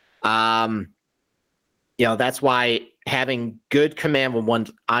 That's why having good command with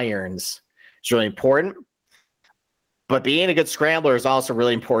one's irons is really important. But being a good scrambler is also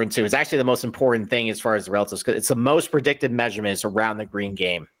really important too. It's actually the most important thing as far as the relatives, because it's the most predicted measurements around the green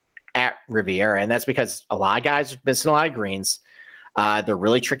game at Riviera. And that's because a lot of guys are missing a lot of greens. They're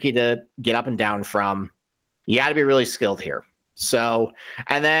really tricky to get up and down from. You got to be really skilled here. So,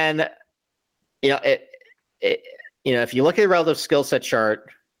 and then, if you look at the relative skill set chart,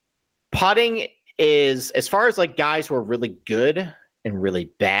 putting is, as far as like guys who are really good and really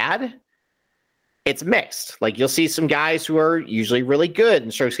bad, it's mixed. Like you'll see some guys who are usually really good in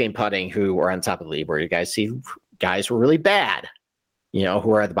strokes gained putting who are on top of the leaderboard. You guys see guys who are really bad,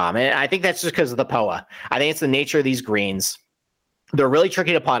 who are at the bottom. And I think that's just because of the POA. I think it's the nature of these greens. They're really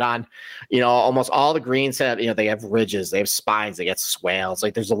tricky to putt on. Almost all the greens have, they have ridges, they have spines, they get swales.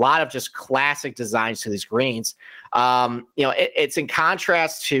 Like there's a lot of just classic designs to these greens. It's in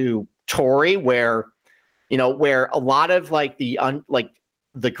contrast to Torrey where a lot of like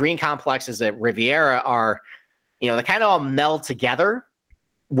the green complexes at Riviera are, they kind of all meld together.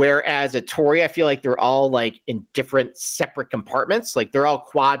 Whereas at Torrey, I feel like they're all like in different separate compartments. Like they're all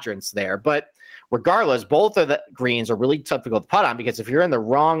quadrants there. But regardless, both of the greens are really difficult to putt on, because if you're in the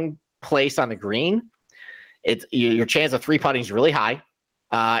wrong place on the green, your chance of three putting is really high.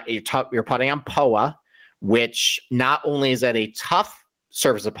 You're putting on POA, which not only is that a tough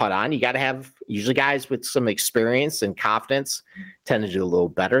surface to putt on, you got to have, usually guys with some experience and confidence tend to do a little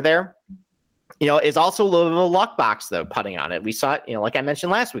better there. It's also a little bit of a luck box though, putting on it. We saw it, like I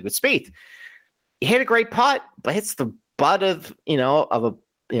mentioned last week with Spieth. He hit a great putt, but hits the butt of a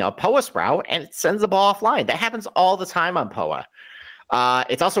POA sprout and it sends the ball offline. That happens all the time on POA.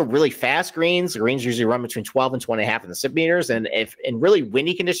 It's also really fast greens. The greens usually run between 12 and 20.5 in the centimeters. And if in really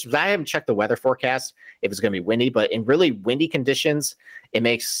windy conditions, I haven't checked the weather forecast if it's going to be windy, but in really windy conditions, it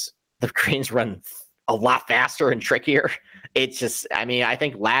makes the greens run a lot faster and trickier. It's just, I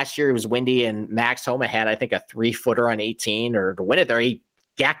think last year it was windy and Max Homa had, I think, a 3-footer on 18, or to win it there, he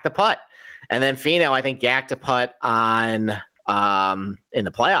gacked the putt. And then Finau, I think, gacked a putt on in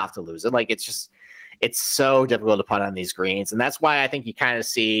the playoff to lose it. Like it's so difficult to putt on these greens. And that's why I think you kind of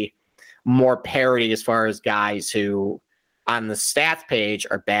see more parity as far as guys who on the stats page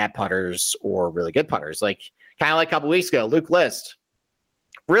are bad putters or really good putters. Like kind of like a couple weeks ago, Luke List,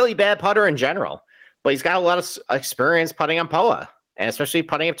 really bad putter in general, but he's got a lot of experience putting on POA, and especially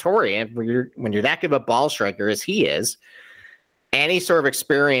putting up Torrey. And when you're that good of a ball striker as he is, any sort of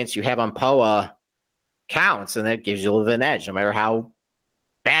experience you have on POA counts, and that gives you a little bit of an edge, no matter how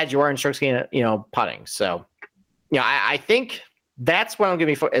bad you are in strokes gained, putting. So, I think that's what I'm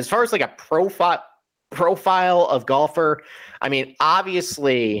giving for as far as like a profile of golfer.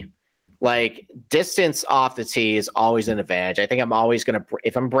 Obviously, like distance off the tee is always an advantage. I think I'm always going to,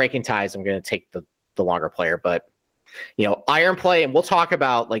 if I'm breaking ties, I'm going to take the longer player. But, iron play, and we'll talk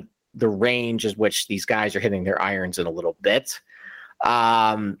about like the range at which these guys are hitting their irons in a little bit.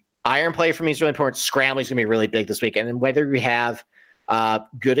 Iron play for me is really important. Scrambling is going to be really big this weekend. And whether you have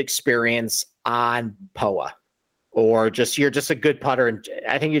good experience on POA or you're just a good putter, and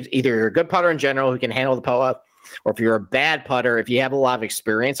I think you're a good putter in general who can handle the POA, or if you're a bad putter, if you have a lot of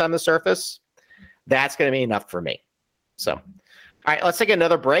experience on the surface, that's going to be enough for me. So, All right, let's take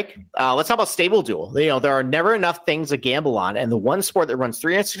another break. Let's talk about Stable Duel. There are never enough things to gamble on, and the one sport that runs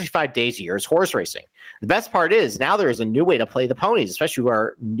 365 days a year is horse racing. The best part is now there is a new way to play the ponies, especially who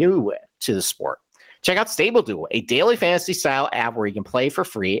are new to the sport. Check out Stable Duel, a daily fantasy-style app where you can play for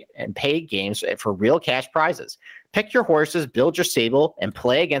free and pay games for real cash prizes. Pick your horses, build your stable, and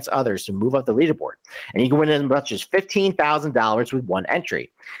play against others to move up the leaderboard. And you can win as much as $15,000 with one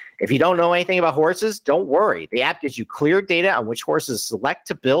entry. If you don't know anything about horses, don't worry. The app gives you clear data on which horses to select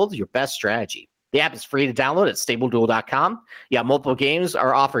to build your best strategy. The app is free to download at StableDuel.com. Yeah, multiple games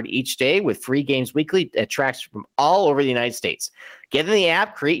are offered each day with free games weekly at tracks from all over the United States. Get in the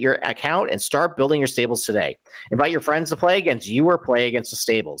app, create your account, and start building your stables today. Invite your friends to play against you or play against the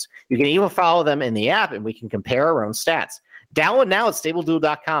stables. You can even follow them in the app, and we can compare our own stats. Download now at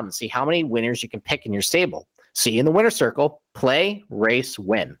StableDuel.com and see how many winners you can pick in your stable. See you in the winner's circle. Play, race,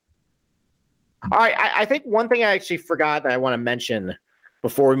 win. All right, I think one thing I actually forgot that I want to mention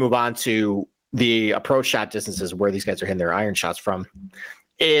before we move on to the approach shot distances where these guys are hitting their iron shots from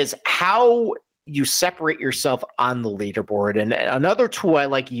is how you separate yourself on the leaderboard. And another tool I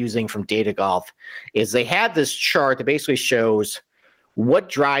like using from Data Golf is they have this chart that basically shows what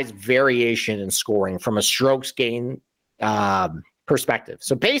drives variation in scoring from a strokes gain perspective.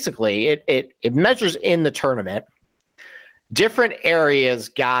 So basically, it measures in the tournament different areas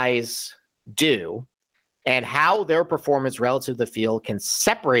guys do and how their performance relative to the field can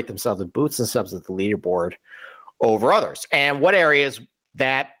separate themselves and boost themselves at the leaderboard over others, and what areas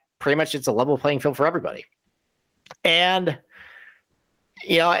that pretty much it's a level playing field for everybody. And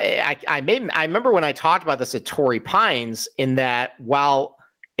I remember when I talked about this at Torrey Pines, in that while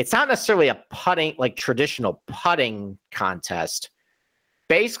it's not necessarily a putting, like traditional putting contest,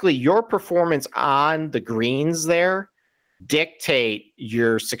 basically your performance on the greens there dictate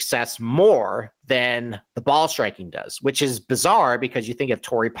your success more than the ball striking does, which is bizarre because you think of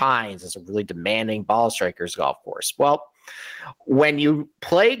Torrey Pines as a really demanding ball strikers golf course. Well, when you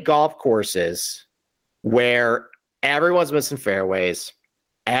play golf courses where everyone's missing fairways,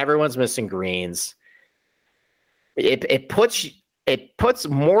 everyone's missing greens, it puts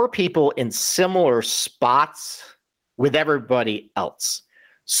more people in similar spots with everybody else.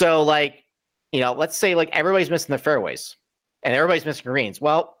 So let's say everybody's missing the fairways and everybody's missing greens.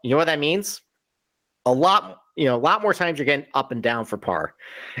 Well, you know what that means? A lot more times you're getting up and down for par.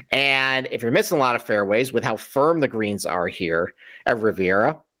 And if you're missing a lot of fairways with how firm the greens are here at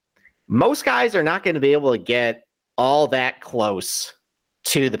Riviera, most guys are not going to be able to get all that close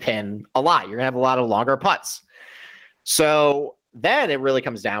to the pin a lot. You're going to have a lot of longer putts. So then it really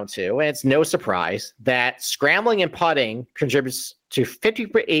comes down to, and it's no surprise, that scrambling and putting contributes to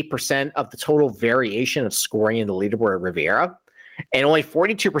 58% of the total variation of scoring in the leaderboard at Riviera, and only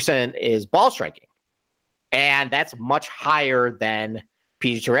 42% is ball striking. And that's much higher than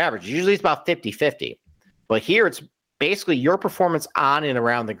PGA Tour average. Usually it's about 50-50. But here it's basically your performance on and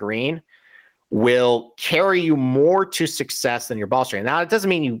around the green will carry you more to success than your ball striking. Now, it doesn't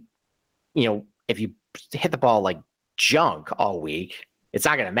mean if you hit the ball like junk all week, it's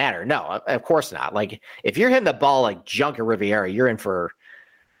not going to matter. No, of course not. If you're hitting the ball like junk at Riviera, you're in for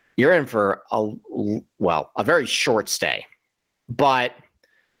a very short stay. But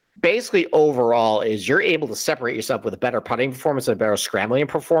basically overall is you're able to separate yourself with a better putting performance and a better scrambling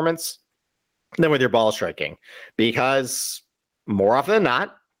performance than with your ball striking, because more often than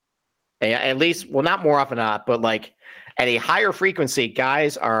not, at least, well, not more often than not, but at a higher frequency,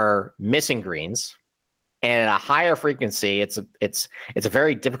 guys are missing greens. And at a higher frequency, it's a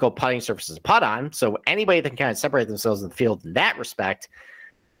very difficult putting surface to putt on. So anybody that can kind of separate themselves in the field in that respect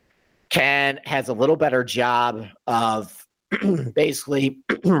has a little better job of basically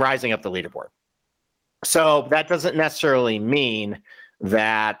rising up the leaderboard. So that doesn't necessarily mean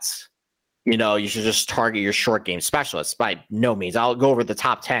that you should just target your short game specialists. By no means. I'll go over the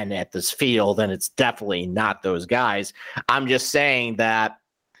top 10 at this field, and it's definitely not those guys. I'm just saying that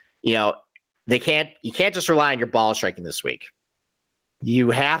you can't just rely on your ball striking this week.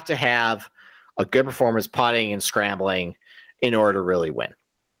 You have to have a good performance putting and scrambling in order to really win.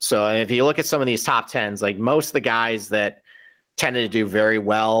 So if you look at some of these top 10s, most of the guys that tended to do very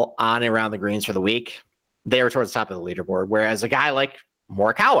well on and around the greens for the week, they were towards the top of the leaderboard. Whereas a guy like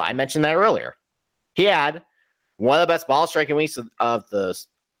Morikawa, I mentioned that earlier, he had one of the best ball striking weeks of the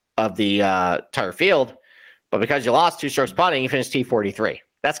entire field, but because you lost 2 strokes putting, you finished T43.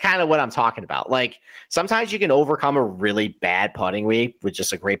 That's kind of what I'm talking about. Sometimes you can overcome a really bad putting week with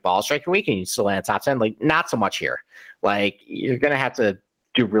just a great ball striking week and you still land top 10. Not so much here. You're going to have to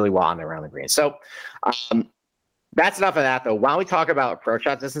do really well on around the green. So that's enough of that, though. Why don't we talk about approach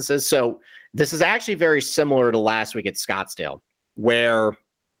shot distances? So this is actually very similar to last week at Scottsdale. where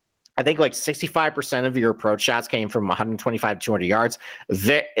I think like 65% of your approach shots came from 125 to 200 yards.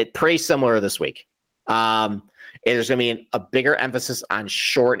 Pretty similar this week. There's going to be a bigger emphasis on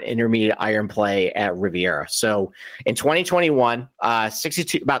short intermediate iron play at Riviera. So in 2021, about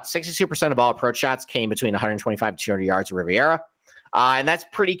 62% of all approach shots came between 125 to 200 yards at Riviera. And that's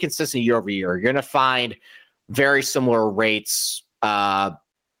pretty consistent year over year. You're going to find very similar rates at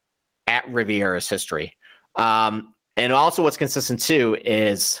Riviera's history. And also what's consistent too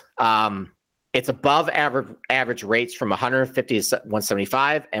is it's above average rates from 150 to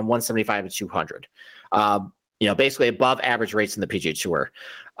 175 and 175 to 200. Basically above average rates in the PGA Tour.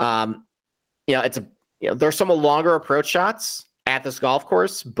 There's some longer approach shots at this golf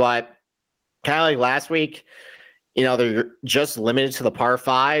course, but kind of like last week, they're just limited to the par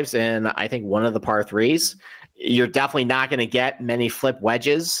fives and I think one of the par threes. You're definitely not going to get many flip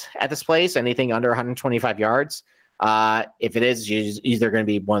wedges at this place, anything under 125 yards. If it is, it's either going to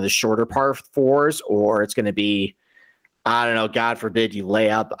be one of the shorter par fours or it's going to be, I don't know, God forbid you lay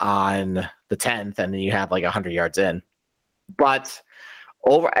up on the 10th and then you have like 100 yards in. But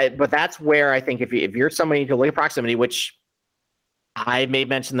that's where I think if you're somebody who can look at proximity, which I may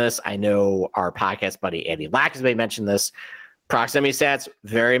mention this, I know our podcast buddy Andy Lack has may mention this. Proximity stats,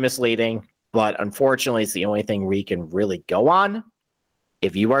 very misleading, but unfortunately, it's the only thing we can really go on.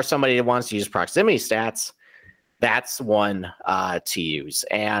 If you are somebody that wants to use proximity stats, that's one to use.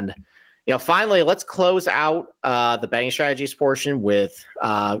 And finally, let's close out the betting strategies portion with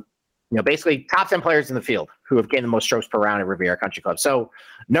basically top 10 players in the field who have gained the most strokes per round at Riviera Country Club. So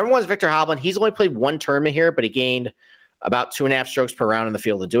number one is Viktor Hovland. He's only played one tournament here, but he gained about 2.5 strokes per round in the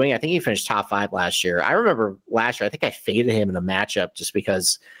field of doing. I think he finished top 5 last year. I remember last year, I think I faded him in a matchup just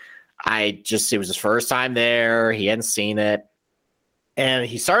because it was his first time there. He hadn't seen it. And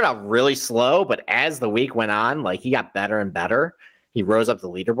he started out really slow, but as the week went on, like he got better and better. He rose up the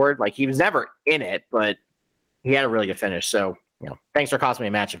leaderboard. Like he was never in it, but he had a really good finish. So, thanks for costing me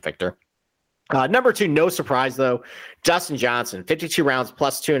a matchup, Victor. Number 2, no surprise though, Dustin Johnson, 52 rounds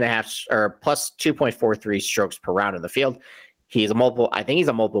plus 2.5 or plus 2.43 strokes per round in the field. I think he's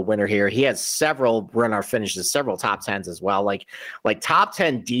a multiple winner here. He has several run-out finishes, several top 10s as well. Like top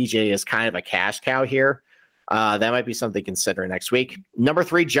 10 DJ is kind of a cash cow here. That might be something to consider next week. Number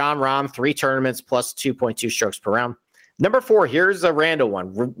 3, Jon Rahm, 3 tournaments plus 2.2 strokes per round. Number 4, here's a random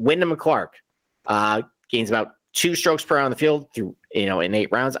one. Wyndham Clark gains about 2 strokes per round in the field through in 8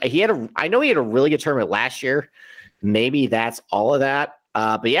 rounds. I know he had a really good tournament last year. Maybe that's all of that.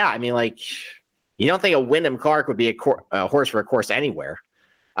 But yeah, I mean, like you don't think a Wyndham Clark would be a horse for a course anywhere.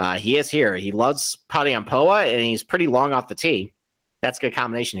 He is here. He loves putting on POA and he's pretty long off the tee. That's a good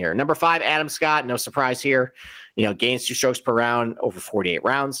combination here. Number 5, Adam Scott. No surprise here. Gains 2 strokes per round over 48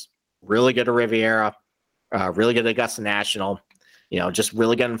 rounds. Really good at Riviera. Really good at Augusta National. Just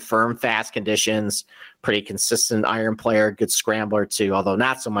really good in firm, fast conditions. Pretty consistent iron player. Good scrambler too, although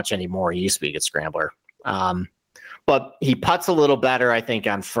not so much anymore. He used to be a good scrambler. But he putts a little better, I think,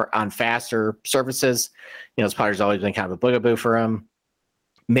 on faster surfaces. His putter's always been kind of a boogaboo for him.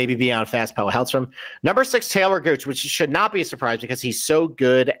 Maybe being on fast POA helps him. Number 6, Taylor Gooch, which should not be a surprise because he's so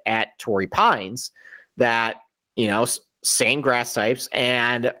good at Torrey Pines that, same grass types.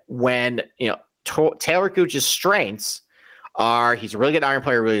 And when, Taylor Gooch's strengths are he's a really good iron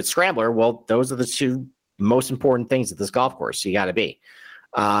player, really good scrambler. Well, those are the 2 most important things at this golf course. You got to be.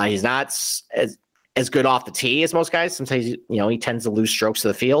 He's not as good off the tee as most guys. Sometimes, he tends to lose strokes to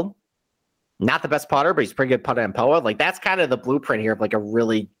the field. Not the best putter, but he's pretty good putter and POA. Like that's kind of the blueprint here of like a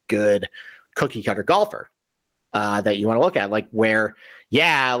really good cookie cutter golfer that you want to look at. Like where,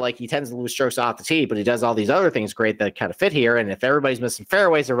 like he tends to lose strokes off the tee, but he does all these other things great that kind of fit here. And if everybody's missing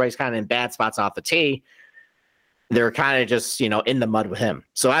fairways, everybody's kind of in bad spots off the tee. They're kind of just, in the mud with him.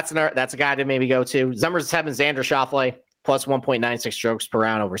 So that's a guy to maybe go to. Number 7, Xander Schauffele, plus 1.96 strokes per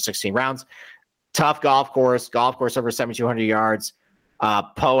round over 16 rounds. Tough golf course over 7,200 yards.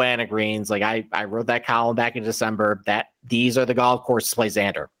 POA and greens. Like I wrote that column back in December that these are the golf courses to play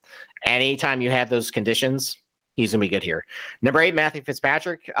Xander. Anytime you have those conditions, he's going to be good here. Number 8, Matthew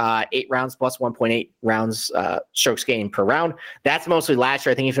Fitzpatrick, 8 rounds plus 1.8 rounds strokes gained per round. That's mostly last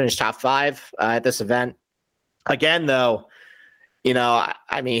year. I think he finished top 5 at this event. Again, though,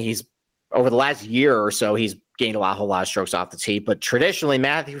 he's over the last year or so, he's gained a whole lot of strokes off the tee. But traditionally,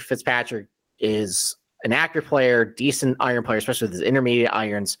 Matthew Fitzpatrick is an active player, decent iron player, especially with his intermediate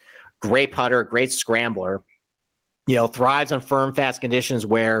irons, great putter, great scrambler, thrives on firm, fast conditions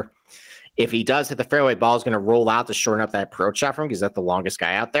where if he does hit the fairway, ball is going to roll out to shorten up that approach shot for him because that's the longest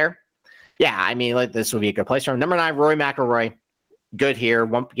guy out there. Yeah, this would be a good place for him. Number 9, Rory McIlroy, good here.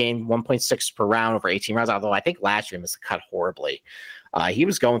 One game, 1.6 per round over 18 rounds. Although I think last year he missed the cut horribly. He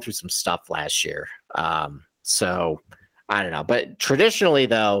was going through some stuff last year. So I don't know. But traditionally,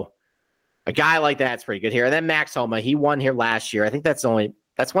 though, a guy like that's pretty good here. And then Max Homa, he won here last year. I think that's one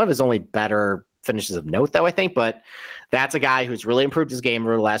of his only better finishes of note, though, I think. But that's a guy who's really improved his game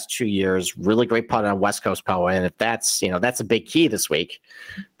over the last 2 years. Really great putt on West Coast POA. And if that's a big key this week,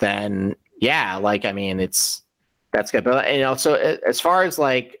 then yeah, that's good. But so as far as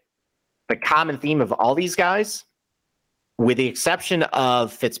like the common theme of all these guys, with the exception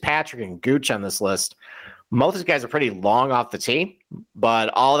of Fitzpatrick and Gooch on this list, most of these guys are pretty long off the tee, but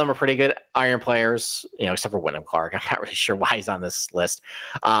all of them are pretty good iron players, except for Wyndham Clark. I'm not really sure why he's on this list.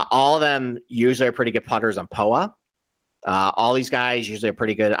 All of them usually are pretty good putters on POA. All these guys usually are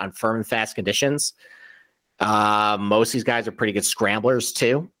pretty good on firm and fast conditions. Most of these guys are pretty good scramblers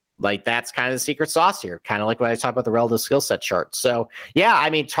too. Like that's kind of the secret sauce here, kind of like when I talk about the relative skill set chart. So yeah,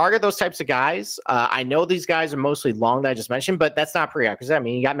 target those types of guys. I know these guys are mostly long that I just mentioned, but that's not prerequisite.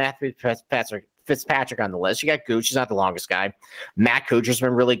 You got Matthew Fitzpatrick on the list. You got Gooch, he's not the longest guy. Matt Kuchar's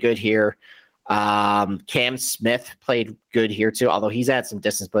been really good here. Cam Smith played good here too, although he's had some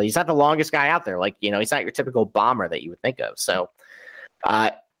distance, but he's not the longest guy out there. He's not your typical bomber that you would think of. So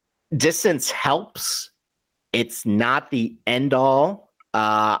distance helps. It's not the end all.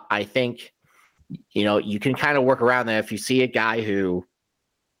 I think, you can kind of work around that. If you see a guy who,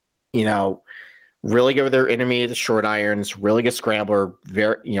 really good with their intermediate to short irons, really good scrambler,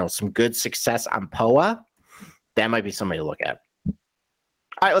 some good success on POA, that might be somebody to look at.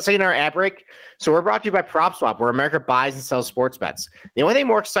 All right, let's take another ad break. So we're brought to you by PropSwap, where America buys and sells sports bets. The only thing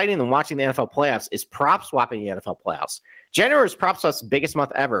more exciting than watching the NFL playoffs is PropSwap in the NFL playoffs. January is PropSwap's biggest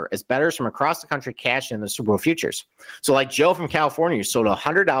month ever, as bettors from across the country cash in the Super Bowl futures. So like Joe from California, who sold a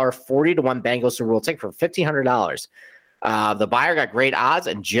 $100 40-1 Bengals Super Bowl ticket for $1,500. The buyer got great odds,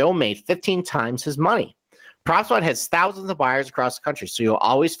 and Joe made 15 times his money. PropSwap has thousands of buyers across the country, so you'll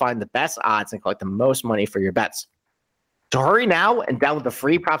always find the best odds and collect the most money for your bets. So hurry now and download the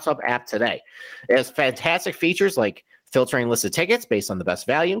free PropSwap app today. It has fantastic features like filtering listed tickets based on the best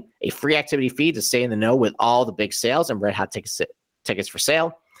value, a free activity feed to stay in the know with all the big sales and red hot tickets for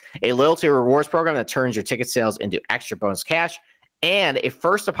sale, a loyalty rewards program that turns your ticket sales into extra bonus cash, and a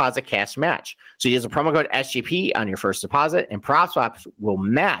first deposit cash match. So use a promo code SGP on your first deposit, and PropSwap will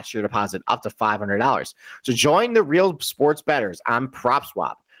match your deposit up to $500. So join the real sports bettors on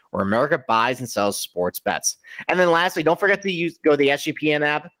PropSwap, where America buys and sells sports bets. And then lastly, don't forget to go to the SGPN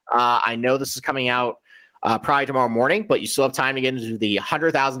app. I know this is coming out probably tomorrow morning, but you still have time to get into the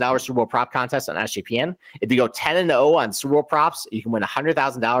 $100,000 Super Bowl prop contest on SGPN. If you go 10-0 on Super Bowl props, you can win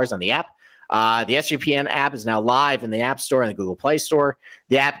 $100,000 on the app. The SGPN app is now live in the App Store and the Google Play Store.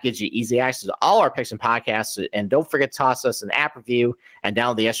 The app gives you easy access to all our picks and podcasts. And don't forget to toss us an app review and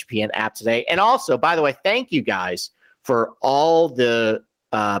download the SGPN app today. And also, by the way, thank you guys for all the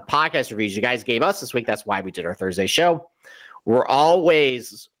podcast reviews you guys gave us this week. That's why we did our Thursday show. We're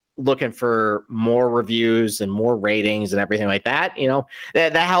always looking for more reviews and more ratings and everything like that.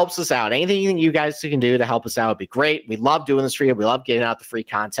 That helps us out. Anything you guys can do to help us out would be great. We love doing this for you. We love getting out the free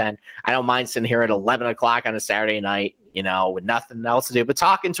content. I don't mind sitting here at 11 o'clock on a Saturday night, with nothing else to do but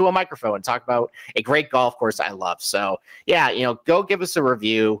talking to a microphone and talk about a great golf course I love. So yeah, go give us a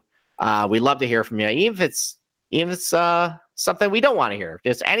review. We love to hear from you. Even if it's something we don't want to hear.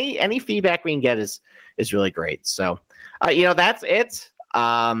 Just any feedback we can get is really great. So that's it.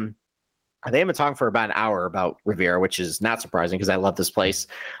 I think I've been talking for about an hour about Riviera, which is not surprising because I love this place.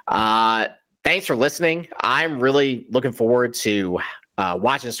 Thanks for listening. I'm really looking forward to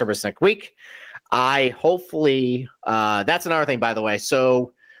watching the service next week. Hopefully that's another thing, by the way.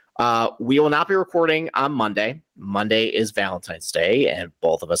 So we will not be recording on Monday. Monday is Valentine's Day, and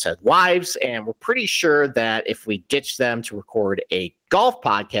both of us have wives, and we're pretty sure that if we ditch them to record a golf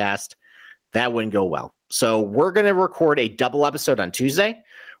podcast, that wouldn't go well. So we're going to record a double episode on Tuesday.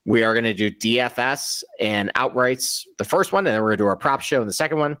 We are going to do DFS and outrights, the first one, and then we're going to do our prop show in the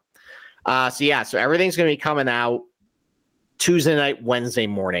second one. So everything's going to be coming out Tuesday night, Wednesday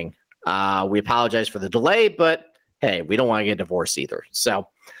morning. We apologize for the delay, but hey, we don't want to get divorced either. So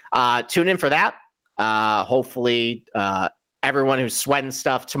tune in for that. Hopefully everyone who's sweating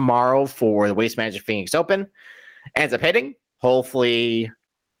stuff tomorrow for the Waste Management Phoenix Open ends up hitting. Hopefully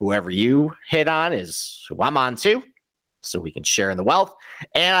whoever you hit on is who I'm on too, so we can share in the wealth.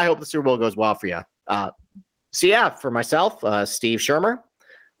 And I hope the Super Bowl goes well for you. For myself, Steve Shermer,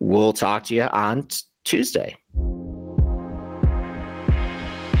 we'll talk to you on Tuesday.